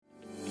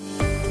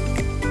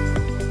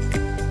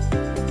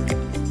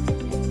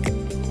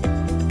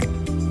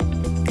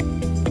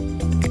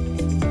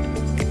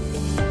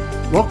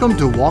Welcome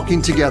to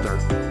Walking Together,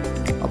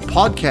 a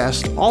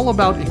podcast all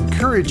about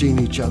encouraging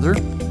each other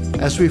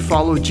as we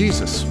follow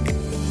Jesus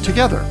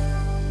together.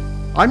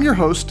 I'm your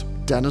host,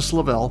 Dennis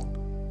Lavelle.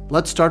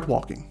 Let's start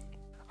walking.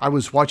 I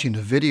was watching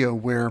a video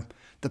where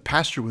the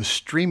pastor was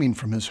streaming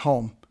from his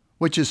home,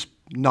 which is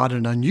not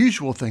an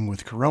unusual thing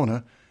with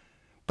Corona,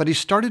 but he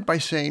started by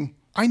saying,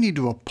 I need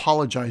to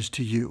apologize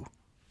to you,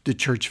 the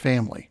church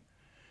family.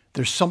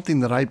 There's something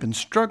that I've been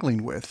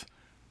struggling with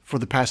for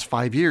the past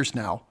 5 years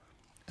now,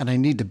 and I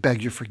need to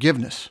beg your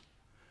forgiveness.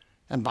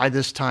 And by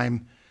this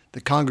time, the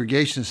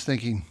congregation is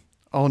thinking,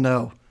 oh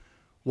no,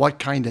 what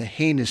kind of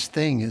heinous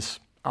thing is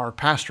our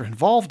pastor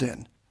involved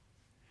in?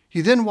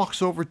 He then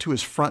walks over to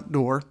his front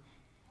door,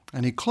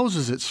 and he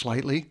closes it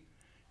slightly,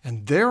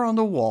 and there on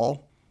the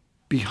wall,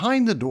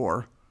 behind the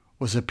door,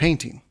 was a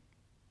painting.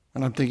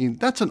 And I'm thinking,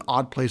 that's an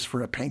odd place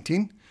for a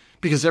painting,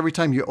 because every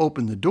time you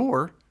open the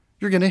door,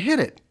 you're going to hit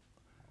it.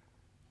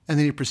 And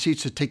then he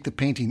proceeds to take the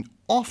painting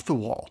off the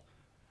wall,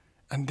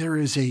 and there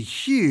is a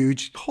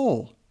huge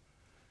hole.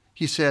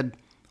 He said,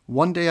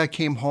 one day I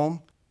came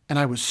home, and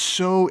I was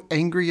so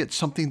angry at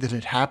something that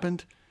had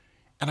happened,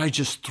 and I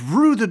just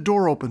threw the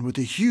door open with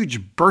a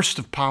huge burst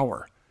of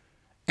power,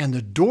 and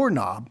the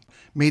doorknob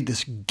made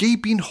this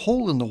gaping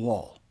hole in the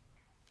wall.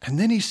 And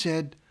then he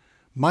said,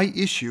 my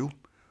issue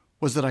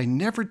was that I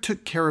never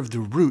took care of the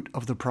root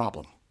of the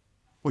problem,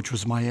 which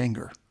was my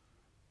anger.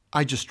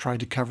 I just tried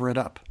to cover it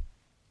up.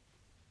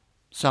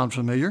 Sound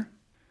familiar?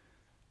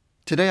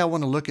 Today I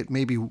want to look at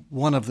maybe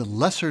one of the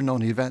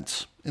lesser-known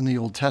events in the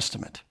Old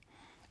Testament.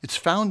 It's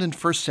found in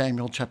 1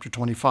 Samuel chapter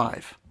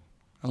 25.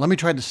 Now let me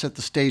try to set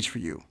the stage for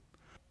you.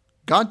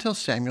 God tells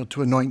Samuel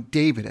to anoint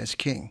David as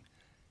king,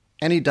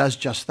 and he does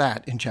just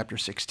that in chapter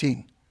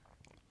 16.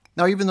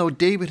 Now, even though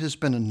David has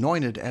been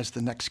anointed as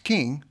the next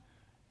king,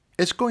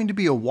 it's going to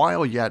be a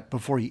while yet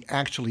before he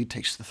actually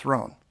takes the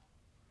throne.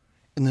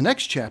 In the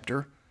next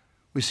chapter,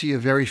 we see a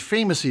very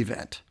famous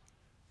event.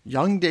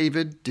 Young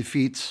David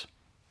defeats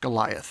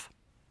Goliath.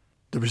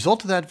 The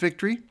result of that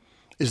victory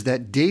is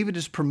that David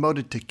is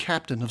promoted to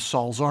captain of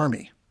Saul's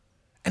army,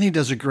 and he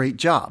does a great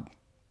job.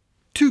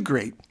 Too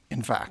great,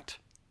 in fact.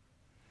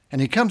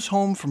 And he comes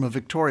home from a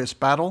victorious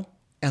battle,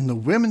 and the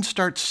women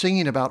start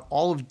singing about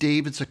all of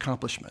David's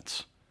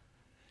accomplishments.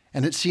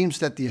 And it seems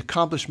that the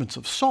accomplishments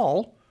of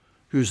Saul,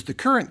 who's the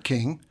current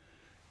king,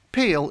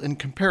 pale in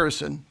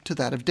comparison to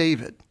that of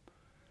David.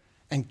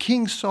 And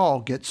King Saul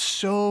gets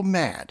so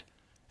mad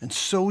and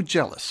so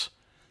jealous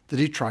that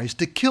he tries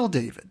to kill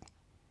David.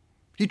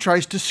 He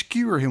tries to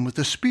skewer him with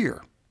a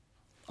spear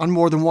on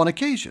more than one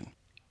occasion.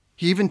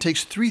 He even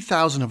takes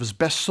 3,000 of his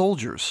best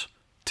soldiers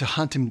to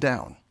hunt him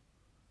down.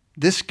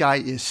 This guy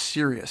is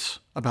serious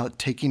about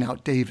taking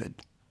out David.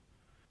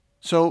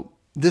 So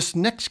this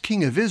next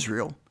king of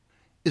Israel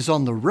is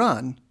on the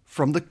run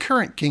from the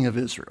current king of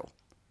Israel.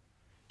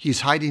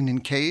 He's hiding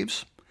in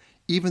caves.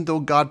 Even though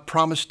God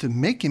promised to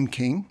make him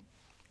king,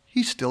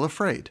 he's still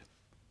afraid.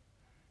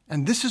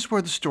 And this is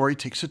where the story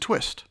takes a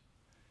twist.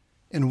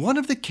 In one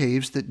of the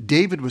caves that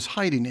David was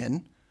hiding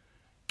in,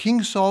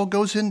 King Saul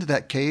goes into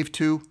that cave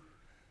to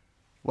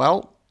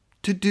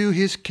do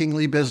his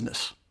kingly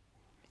business.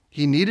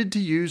 He needed to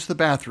use the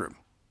bathroom,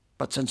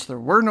 but since there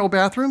were no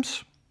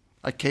bathrooms,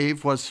 a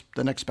cave was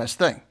the next best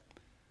thing.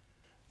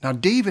 Now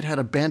David had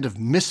a band of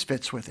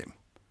misfits with him,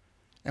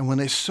 and when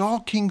they saw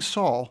King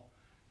Saul,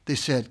 they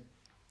said,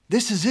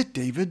 "This is it,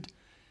 David.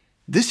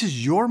 This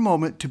is your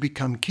moment to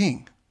become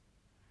king."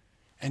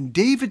 And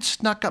David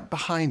snuck up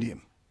behind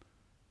him.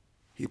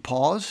 He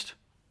paused,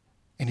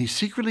 and he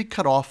secretly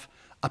cut off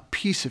a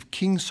piece of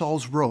King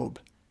Saul's robe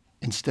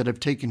instead of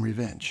taking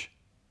revenge.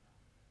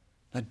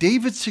 Now,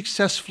 David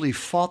successfully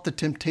fought the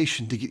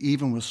temptation to get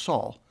even with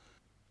Saul,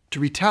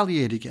 to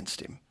retaliate against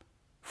him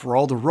for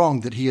all the wrong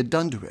that he had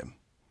done to him.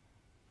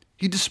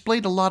 He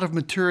displayed a lot of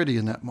maturity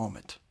in that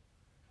moment.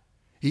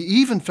 He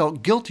even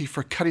felt guilty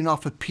for cutting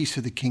off a piece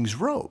of the king's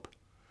robe,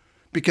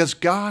 because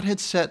God had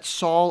set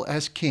Saul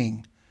as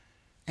king,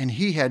 and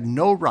he had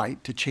no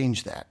right to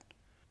change that.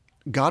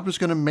 God was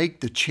going to make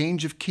the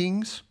change of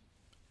kings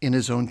in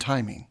his own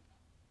timing.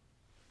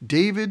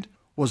 David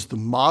was the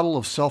model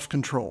of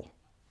self-control,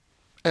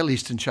 at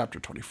least in chapter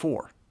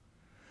 24.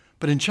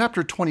 But in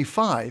chapter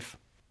 25,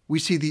 we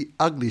see the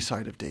ugly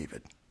side of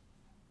David.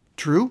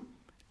 True,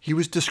 he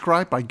was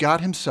described by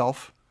God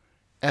himself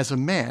as a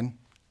man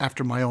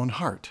after my own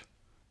heart.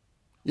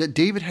 Yet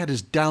David had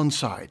his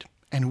downside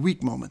and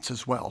weak moments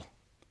as well.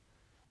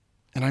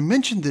 And I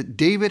mentioned that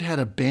David had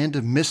a band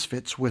of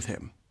misfits with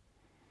him.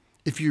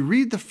 If you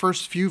read the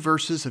first few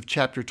verses of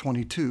chapter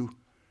 22,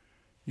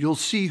 you'll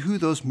see who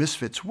those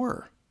misfits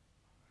were.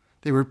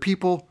 They were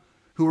people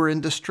who were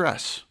in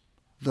distress,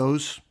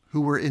 those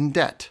who were in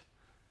debt,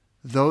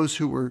 those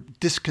who were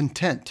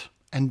discontent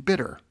and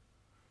bitter.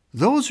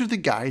 Those are the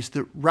guys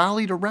that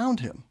rallied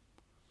around him,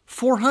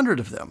 400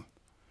 of them,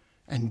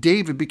 and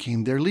David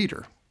became their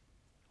leader.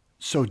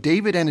 So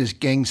David and his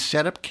gang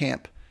set up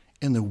camp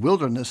in the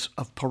wilderness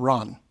of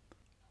Paran,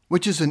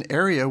 which is an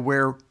area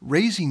where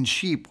raising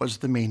sheep was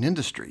the main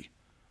industry.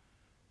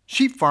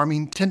 Sheep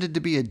farming tended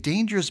to be a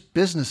dangerous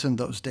business in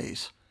those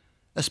days,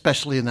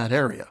 especially in that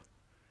area.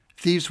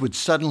 Thieves would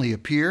suddenly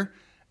appear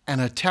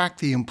and attack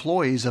the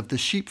employees of the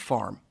sheep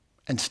farm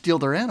and steal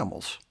their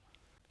animals.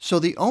 So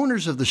the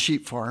owners of the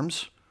sheep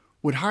farms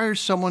would hire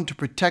someone to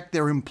protect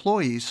their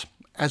employees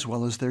as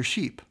well as their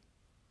sheep.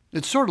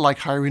 It's sort of like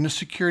hiring a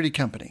security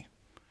company.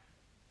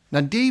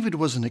 Now, David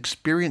was an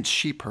experienced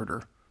sheep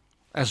herder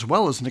as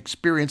well as an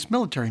experienced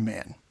military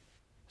man.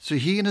 So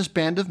he and his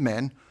band of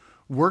men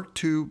worked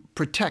to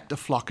protect a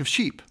flock of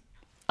sheep,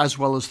 as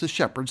well as the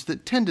shepherds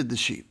that tended the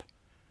sheep.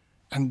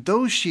 And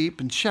those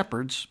sheep and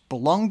shepherds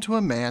belonged to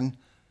a man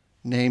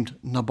named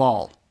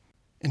Nabal.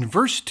 In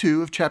verse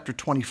 2 of chapter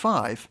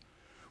 25,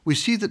 we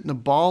see that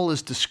Nabal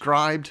is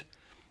described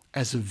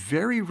as a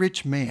very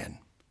rich man.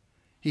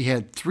 He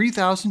had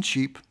 3,000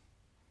 sheep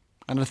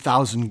and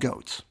 1,000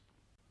 goats.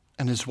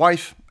 And his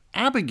wife,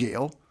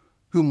 Abigail,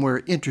 whom we're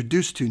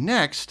introduced to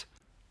next,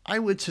 I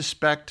would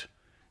suspect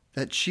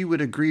that she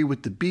would agree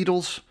with the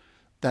Beatles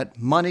that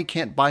money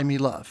can't buy me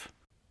love,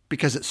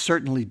 because it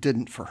certainly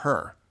didn't for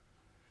her.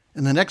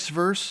 In the next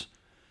verse,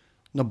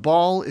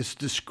 Nabal is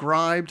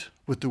described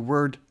with the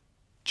word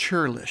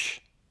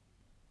churlish.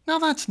 Now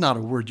that's not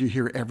a word you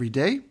hear every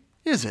day,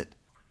 is it?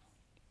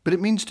 But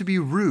it means to be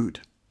rude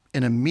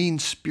in a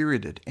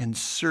mean-spirited and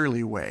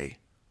surly way.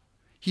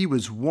 He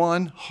was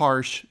one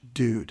harsh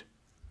dude.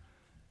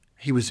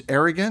 He was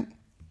arrogant,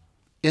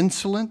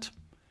 insolent.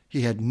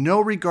 He had no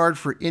regard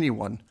for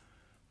anyone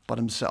but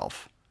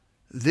himself.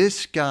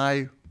 This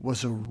guy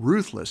was a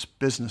ruthless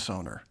business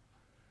owner,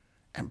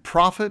 and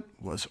profit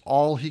was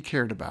all he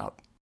cared about.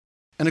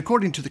 And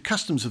according to the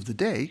customs of the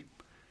day,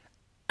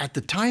 at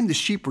the time the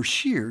sheep were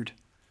sheared,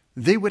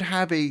 they would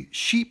have a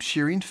sheep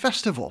shearing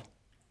festival.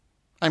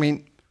 I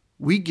mean,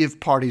 we give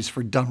parties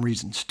for dumb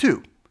reasons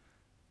too.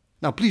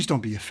 Now, please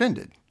don't be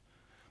offended,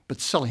 but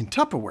selling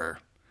Tupperware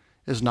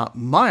is not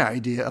my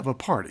idea of a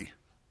party.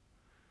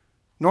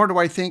 Nor do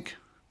I think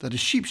that a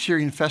sheep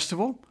shearing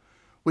festival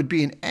would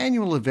be an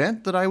annual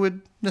event that I would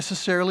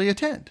necessarily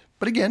attend.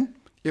 But again,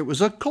 it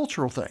was a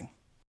cultural thing.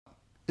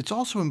 It's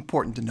also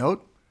important to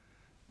note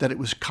that it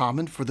was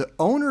common for the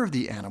owner of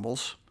the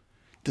animals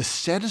to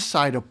set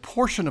aside a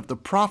portion of the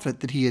profit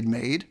that he had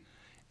made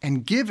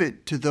and give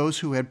it to those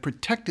who had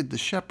protected the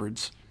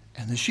shepherds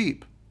and the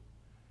sheep.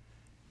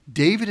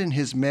 David and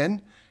his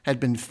men had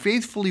been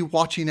faithfully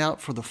watching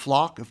out for the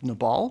flock of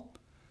Nabal,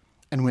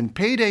 and when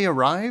payday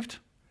arrived,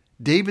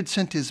 David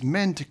sent his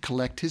men to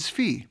collect his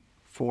fee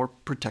for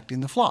protecting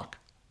the flock.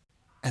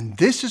 And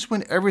this is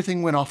when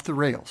everything went off the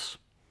rails.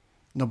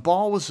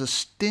 Nabal was a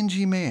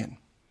stingy man,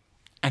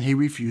 and he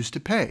refused to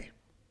pay.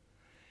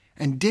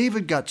 And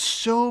David got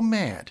so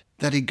mad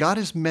that he got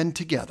his men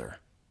together.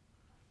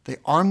 They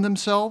armed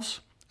themselves,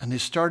 and they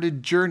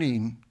started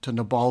journeying to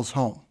Nabal's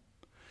home.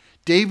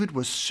 David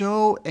was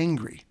so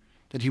angry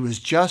that he was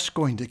just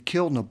going to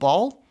kill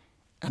Nabal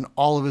and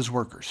all of his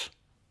workers.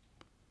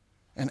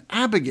 And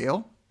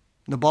Abigail,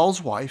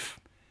 Nabal's wife,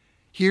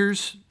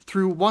 hears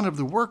through one of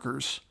the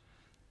workers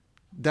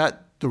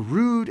that the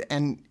rude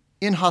and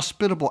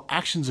inhospitable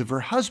actions of her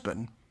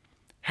husband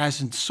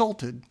has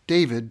insulted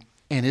David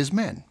and his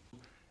men.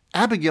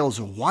 Abigail is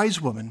a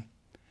wise woman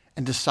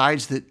and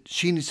decides that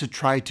she needs to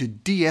try to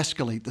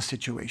de-escalate the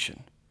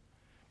situation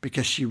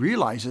because she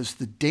realizes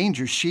the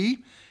danger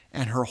she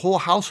and her whole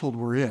household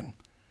were in.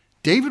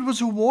 David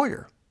was a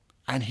warrior,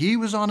 and he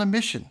was on a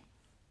mission.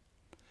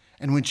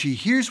 And when she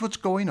hears what's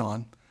going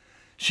on,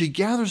 she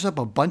gathers up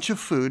a bunch of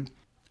food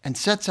and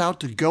sets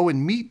out to go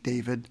and meet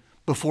David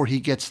before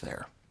he gets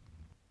there.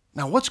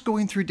 Now, what's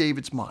going through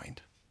David's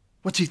mind?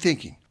 What's he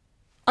thinking?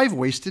 I've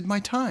wasted my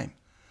time.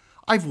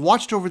 I've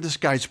watched over this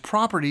guy's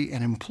property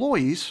and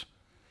employees,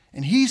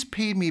 and he's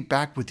paid me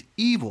back with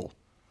evil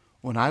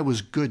when I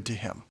was good to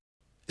him.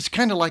 It's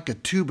kind of like a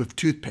tube of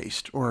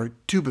toothpaste or a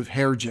tube of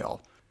hair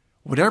gel.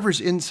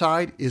 Whatever's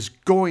inside is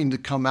going to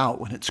come out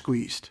when it's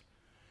squeezed.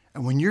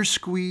 And when you're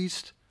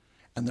squeezed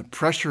and the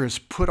pressure is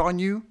put on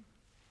you,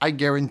 I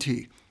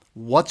guarantee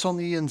what's on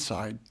the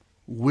inside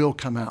will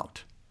come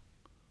out.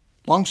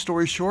 Long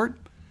story short,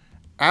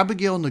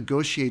 Abigail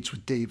negotiates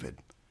with David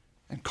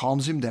and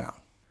calms him down.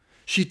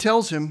 She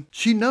tells him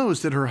she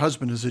knows that her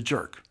husband is a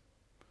jerk.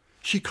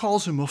 She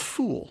calls him a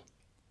fool.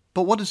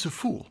 But what is a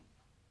fool?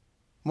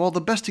 Well,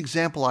 the best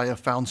example I have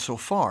found so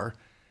far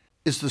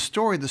is the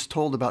story that's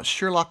told about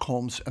Sherlock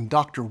Holmes and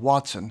Dr.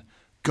 Watson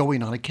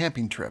going on a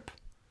camping trip.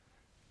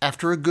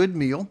 After a good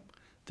meal,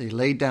 they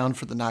laid down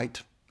for the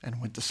night and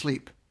went to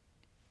sleep.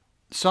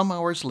 Some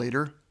hours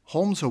later,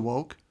 Holmes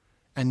awoke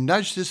and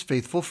nudged his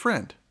faithful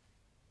friend.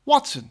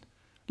 "Watson,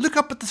 look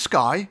up at the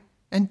sky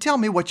and tell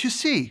me what you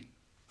see."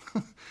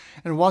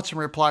 And Watson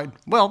replied,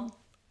 "Well,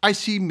 I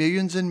see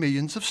millions and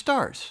millions of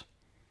stars."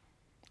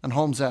 And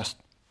Holmes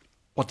asked,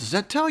 "What does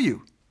that tell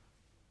you?"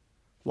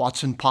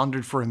 Watson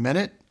pondered for a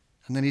minute,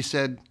 and then he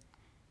said,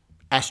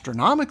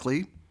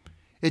 "Astronomically,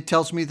 it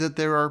tells me that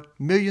there are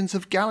millions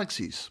of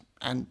galaxies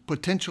and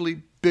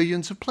potentially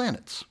billions of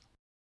planets.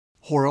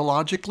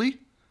 Horologically,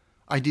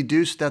 I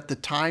deduce that the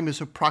time is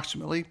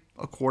approximately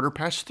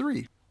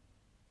 3:15.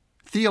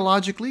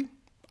 Theologically,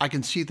 I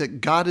can see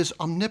that God is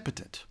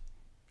omnipotent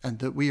and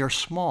that we are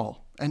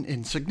small and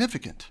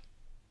insignificant.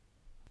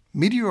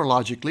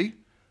 Meteorologically,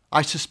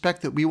 I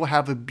suspect that we will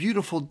have a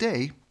beautiful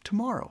day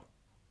tomorrow.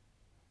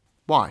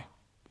 Why?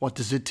 What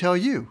does it tell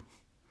you?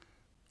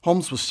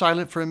 Holmes was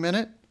silent for a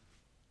minute.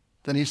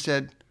 Then he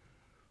said,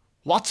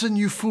 "Watson,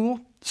 you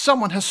fool,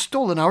 someone has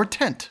stolen our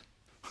tent."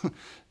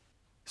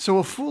 So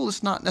a fool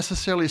is not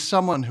necessarily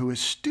someone who is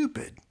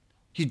stupid.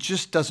 He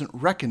just doesn't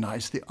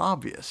recognize the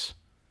obvious.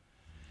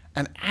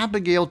 And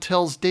Abigail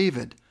tells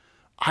David,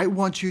 "I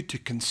want you to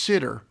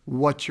consider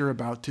what you're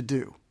about to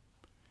do."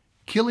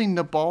 Killing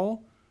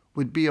Nabal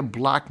would be a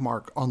black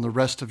mark on the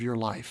rest of your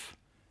life.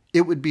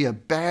 It would be a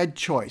bad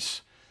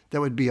choice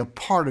that would be a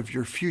part of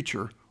your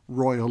future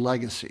royal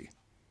legacy.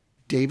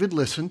 David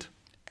listened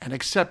and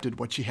accepted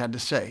what she had to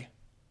say.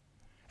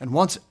 And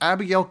once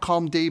Abigail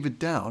calmed David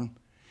down,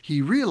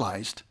 he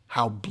realized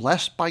how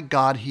blessed by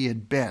God he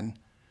had been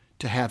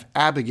to have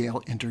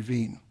Abigail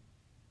intervene.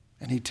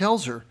 And he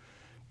tells her,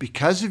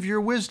 "Because of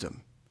your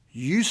wisdom,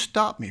 you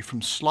stopped me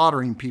from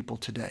slaughtering people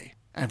today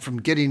and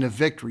from getting a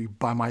victory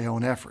by my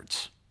own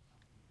efforts."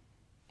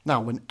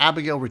 Now, when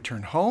Abigail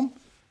returned home,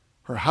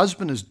 her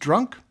husband is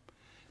drunk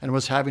and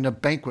was having a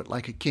banquet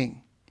like a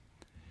king.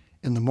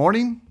 In the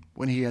morning,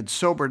 when he had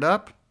sobered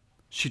up,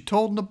 she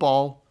told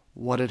Nabal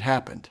what had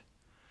happened.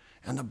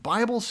 And the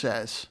Bible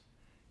says,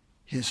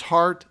 his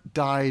heart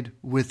died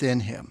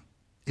within him.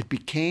 It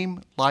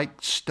became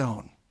like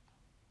stone.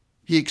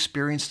 He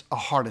experienced a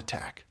heart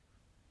attack,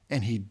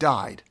 and he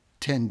died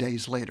 10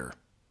 days later.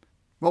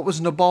 What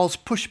was Nabal's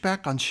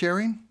pushback on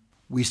sharing?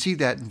 We see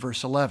that in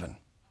verse 11.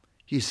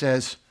 He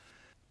says,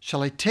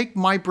 "Shall I take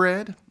my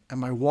bread and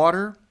my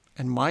water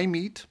and my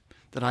meat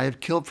that I have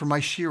killed for my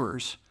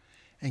shearers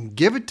and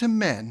give it to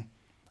men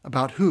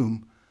about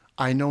whom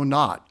I know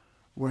not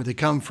where they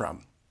come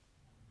from?"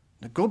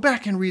 Now go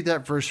back and read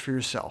that verse for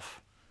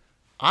yourself.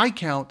 I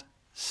count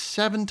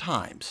 7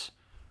 times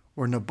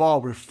where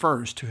Nabal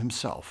refers to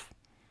himself.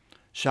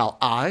 Shall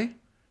I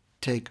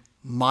take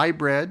my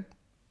bread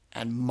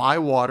and my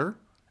water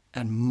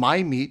and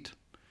my meat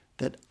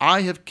that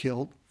I have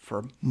killed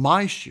for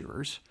my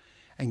shearers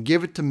and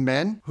give it to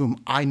men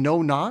whom I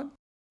know not?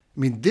 I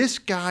mean, this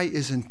guy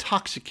is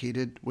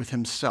intoxicated with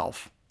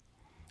himself.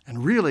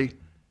 And really,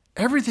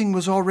 everything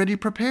was already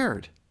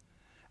prepared.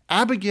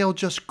 Abigail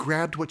just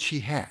grabbed what she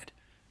had: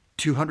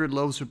 200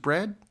 loaves of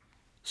bread,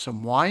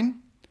 some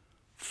wine,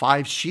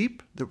 5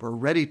 sheep that were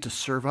ready to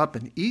serve up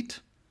and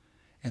eat,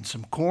 and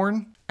some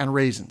corn and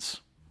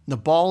raisins.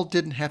 Nabal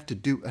didn't have to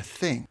do a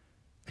thing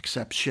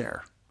except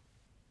share.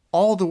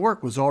 All the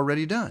work was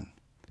already done.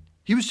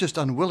 He was just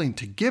unwilling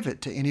to give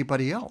it to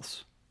anybody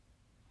else.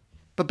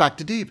 But back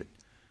to David.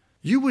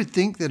 You would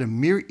think that a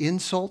mere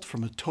insult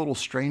from a total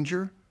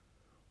stranger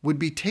would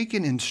be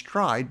taken in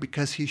stride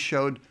because he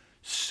showed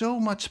so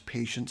much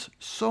patience,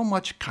 so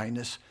much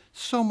kindness,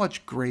 so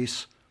much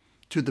grace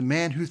to the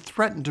man who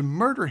threatened to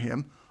murder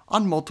him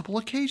on multiple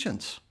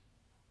occasions.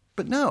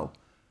 But no,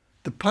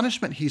 the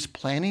punishment he's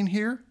planning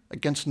here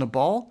against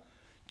Nabal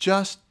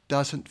just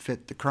doesn't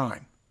fit the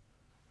crime.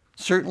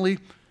 Certainly,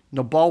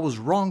 Nabal was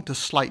wrong to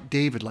slight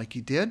David like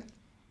he did,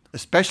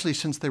 especially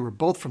since they were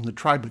both from the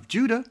tribe of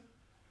Judah.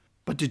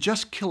 But to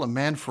just kill a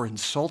man for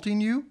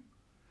insulting you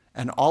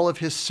and all of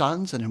his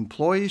sons and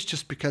employees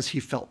just because he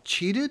felt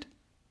cheated?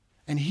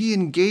 And he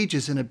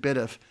engages in a bit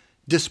of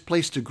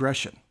displaced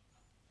aggression.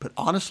 But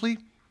honestly,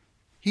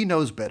 he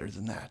knows better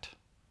than that.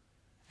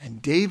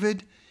 And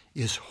David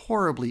is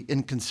horribly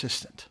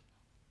inconsistent.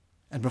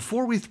 And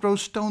before we throw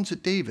stones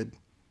at David,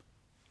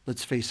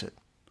 let's face it,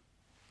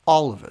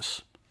 all of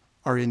us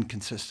are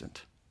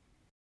inconsistent.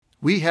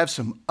 We have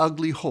some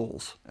ugly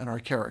holes in our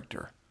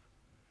character.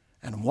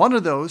 And one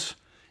of those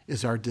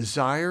is our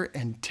desire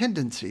and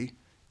tendency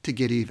to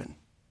get even.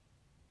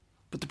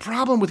 But the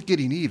problem with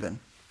getting even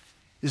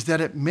is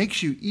that it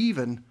makes you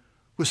even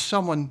with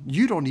someone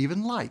you don't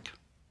even like.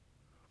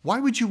 Why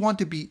would you want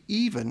to be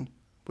even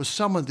with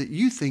someone that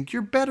you think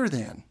you're better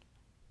than?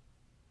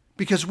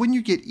 Because when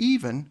you get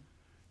even,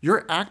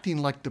 you're acting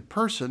like the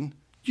person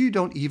you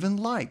don't even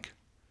like.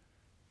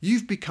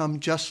 You've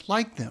become just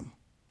like them.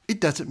 It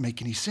doesn't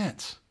make any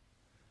sense.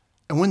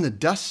 And when the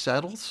dust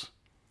settles,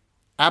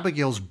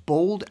 Abigail's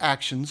bold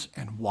actions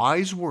and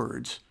wise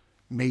words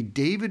made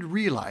David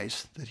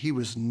realize that he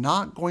was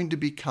not going to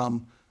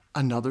become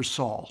another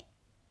Saul,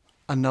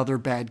 another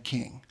bad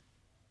king.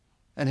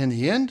 And in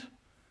the end,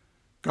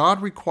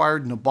 God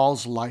required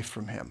Nabal's life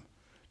from him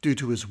due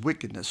to his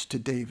wickedness to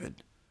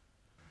David.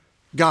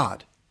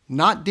 God,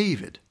 not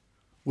David,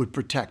 would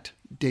protect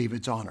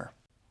David's honor.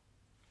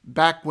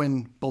 Back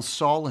when both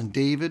Saul and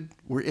David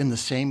were in the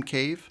same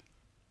cave,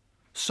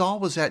 Saul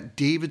was at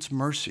David's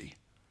mercy,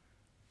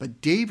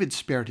 but David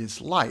spared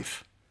his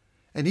life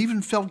and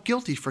even felt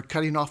guilty for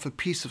cutting off a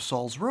piece of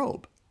Saul's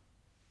robe.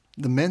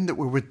 The men that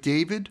were with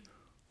David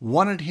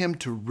wanted him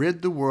to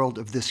rid the world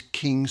of this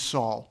King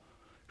Saul,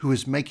 who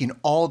is making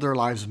all their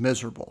lives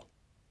miserable.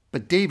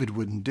 But David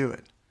wouldn't do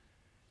it.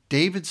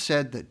 David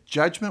said that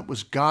judgment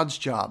was God's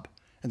job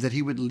and that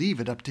he would leave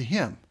it up to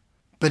him.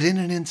 But in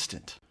an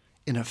instant,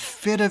 in a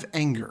fit of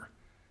anger,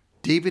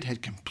 David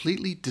had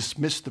completely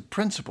dismissed the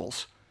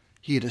principles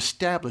he had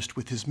established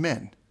with his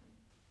men.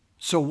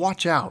 So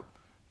watch out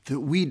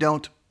that we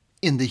don't,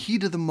 in the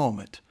heat of the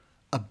moment,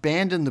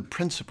 abandon the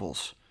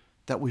principles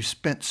that we've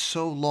spent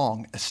so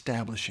long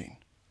establishing.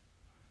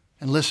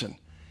 And listen,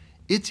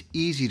 it's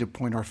easy to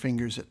point our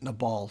fingers at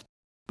Nabal,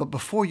 but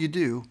before you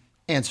do,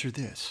 answer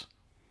this.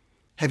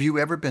 Have you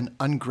ever been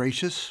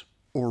ungracious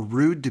or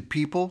rude to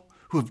people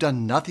who have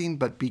done nothing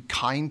but be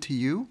kind to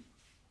you?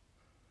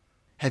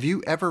 Have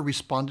you ever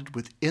responded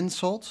with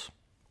insults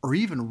or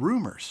even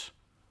rumors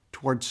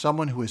towards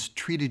someone who has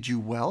treated you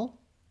well?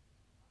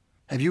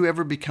 Have you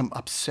ever become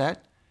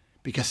upset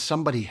because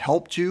somebody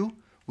helped you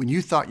when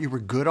you thought you were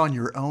good on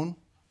your own,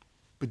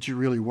 but you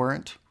really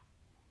weren't?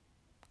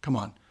 Come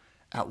on,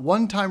 at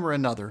one time or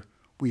another,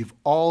 we've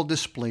all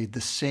displayed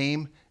the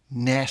same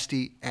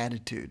nasty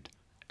attitude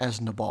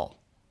as Nabal.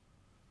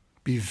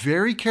 Be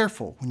very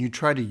careful when you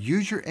try to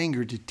use your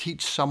anger to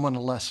teach someone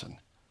a lesson,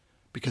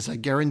 because I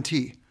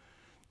guarantee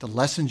the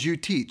lessons you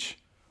teach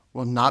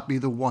will not be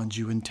the ones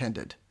you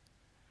intended.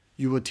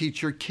 You will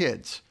teach your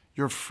kids,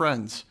 your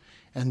friends,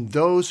 and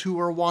those who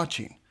are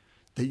watching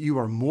that you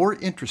are more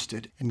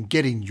interested in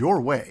getting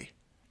your way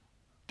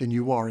than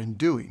you are in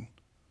doing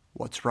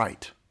what's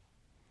right.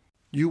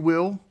 You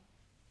will,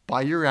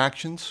 by your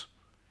actions,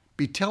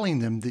 be telling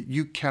them that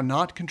you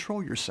cannot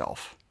control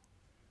yourself.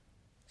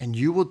 And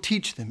you will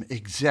teach them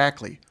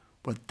exactly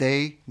what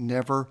they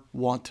never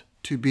want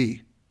to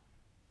be,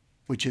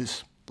 which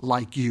is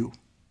like you.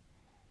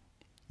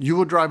 You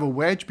will drive a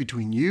wedge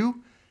between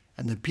you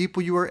and the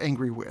people you are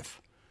angry with,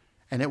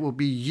 and it will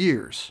be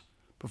years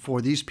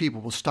before these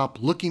people will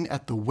stop looking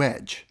at the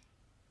wedge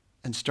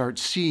and start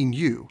seeing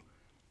you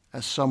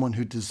as someone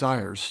who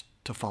desires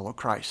to follow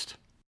Christ.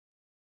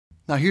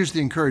 Now here's the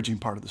encouraging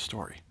part of the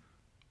story.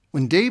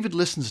 When David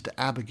listens to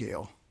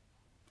Abigail,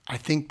 I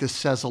think this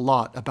says a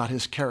lot about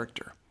his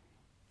character,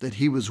 that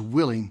he was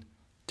willing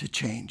to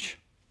change.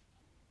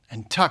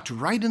 And tucked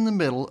right in the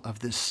middle of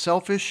this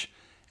selfish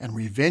and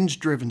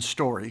revenge-driven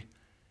story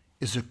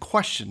is a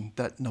question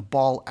that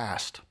Nabal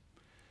asked,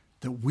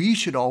 that we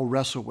should all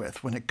wrestle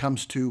with when it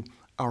comes to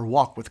our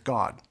walk with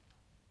God.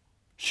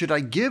 Should I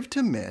give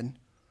to men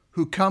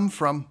who come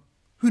from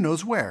who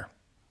knows where?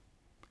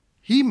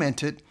 He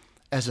meant it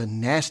as a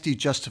nasty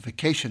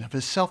justification of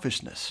his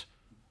selfishness.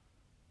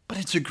 But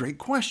it's a great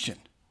question.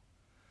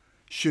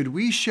 Should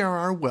we share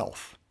our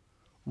wealth,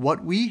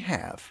 what we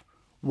have,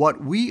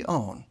 what we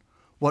own,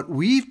 what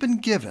we've been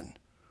given,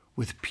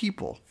 with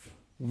people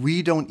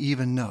we don't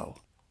even know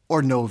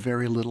or know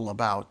very little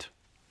about?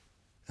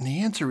 And the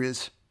answer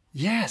is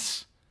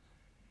yes.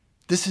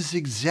 This is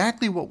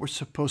exactly what we're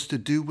supposed to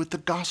do with the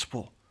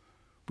gospel.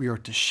 We are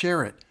to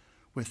share it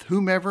with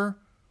whomever,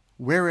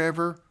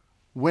 wherever,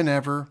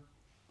 whenever,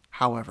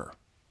 however.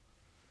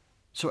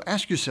 So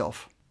ask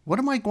yourself, what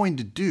am I going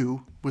to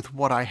do with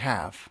what I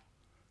have?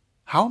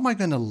 How am I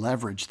going to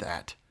leverage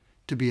that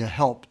to be a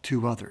help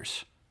to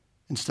others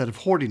instead of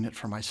hoarding it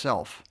for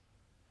myself?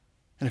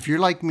 And if you're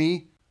like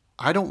me,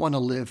 I don't want to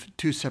live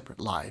two separate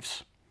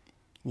lives.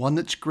 One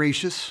that's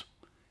gracious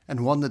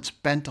and one that's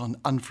bent on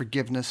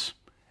unforgiveness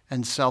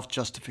and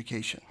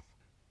self-justification.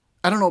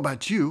 I don't know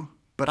about you,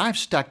 but I've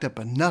stacked up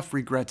enough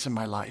regrets in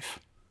my life.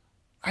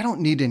 I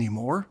don't need any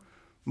more.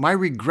 My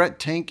regret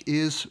tank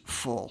is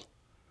full.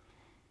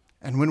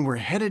 And when we're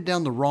headed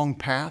down the wrong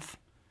path,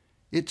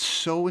 it's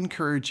so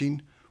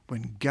encouraging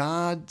when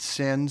God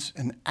sends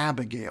an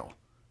Abigail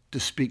to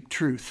speak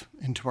truth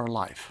into our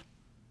life.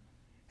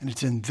 And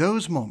it's in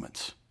those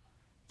moments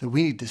that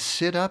we need to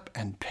sit up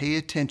and pay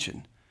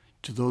attention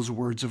to those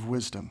words of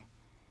wisdom,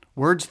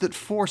 words that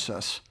force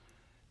us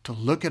to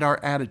look at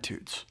our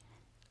attitudes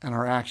and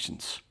our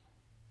actions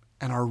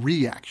and our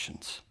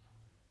reactions.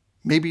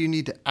 Maybe you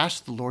need to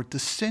ask the Lord to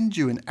send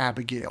you an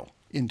Abigail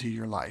into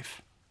your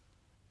life,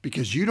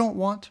 because you don't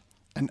want,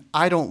 and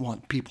I don't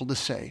want people to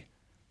say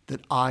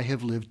that I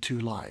have lived two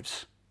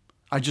lives.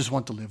 I just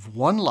want to live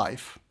one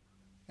life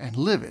and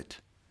live it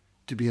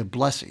to be a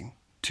blessing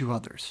to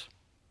others.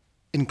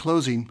 In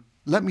closing,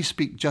 let me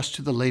speak just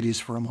to the ladies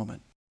for a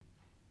moment.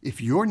 If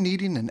you're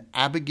needing an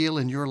Abigail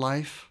in your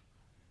life,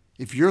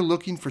 if you're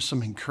looking for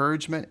some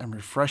encouragement and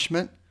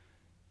refreshment,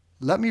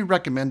 let me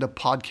recommend a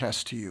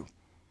podcast to you.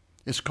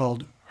 It's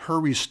called Her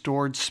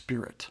Restored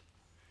Spirit.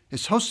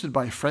 It's hosted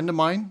by a friend of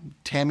mine,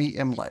 Tammy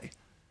Imlay.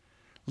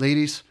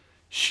 Ladies,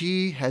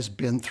 she has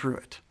been through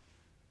it.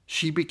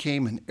 She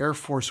became an Air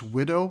Force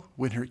widow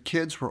when her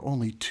kids were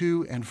only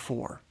 2 and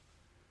 4.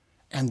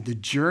 And the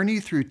journey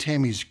through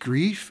Tammy's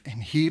grief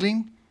and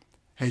healing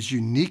has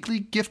uniquely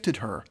gifted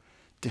her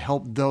to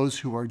help those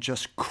who are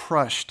just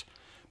crushed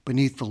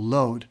beneath the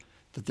load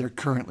that they're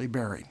currently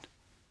bearing.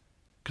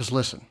 Because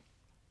listen,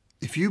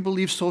 if you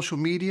believe social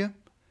media,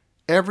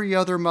 every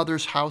other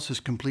mother's house is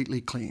completely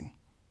clean.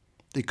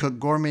 They cook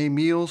gourmet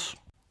meals,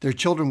 their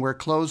children wear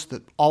clothes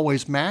that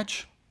always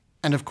match,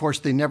 and of course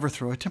they never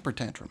throw a temper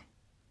tantrum.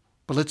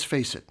 But let's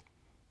face it,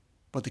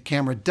 what the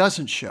camera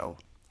doesn't show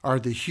are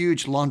the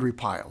huge laundry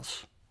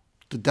piles,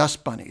 the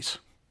dust bunnies,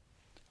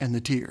 and the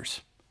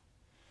tears.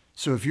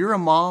 So if you're a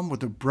mom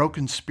with a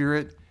broken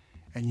spirit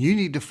and you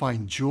need to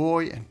find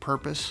joy and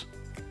purpose,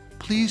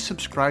 please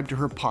subscribe to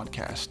her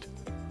podcast.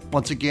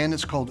 Once again,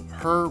 it's called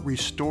Her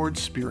Restored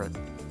Spirit.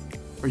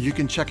 Or you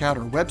can check out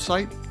her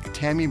website,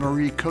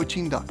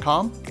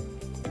 TammyMarieCoaching.com.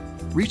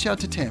 Reach out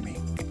to Tammy.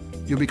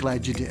 You'll be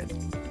glad you did.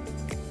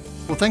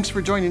 Well, thanks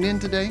for joining in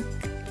today.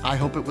 I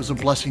hope it was a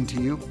blessing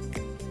to you.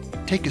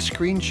 Take a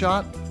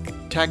screenshot,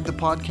 tag the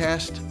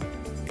podcast,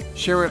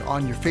 share it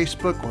on your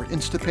Facebook or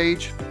Insta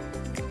page,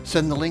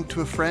 send the link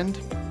to a friend.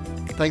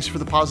 Thanks for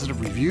the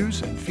positive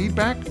reviews and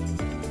feedback.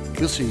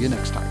 We'll see you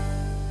next time.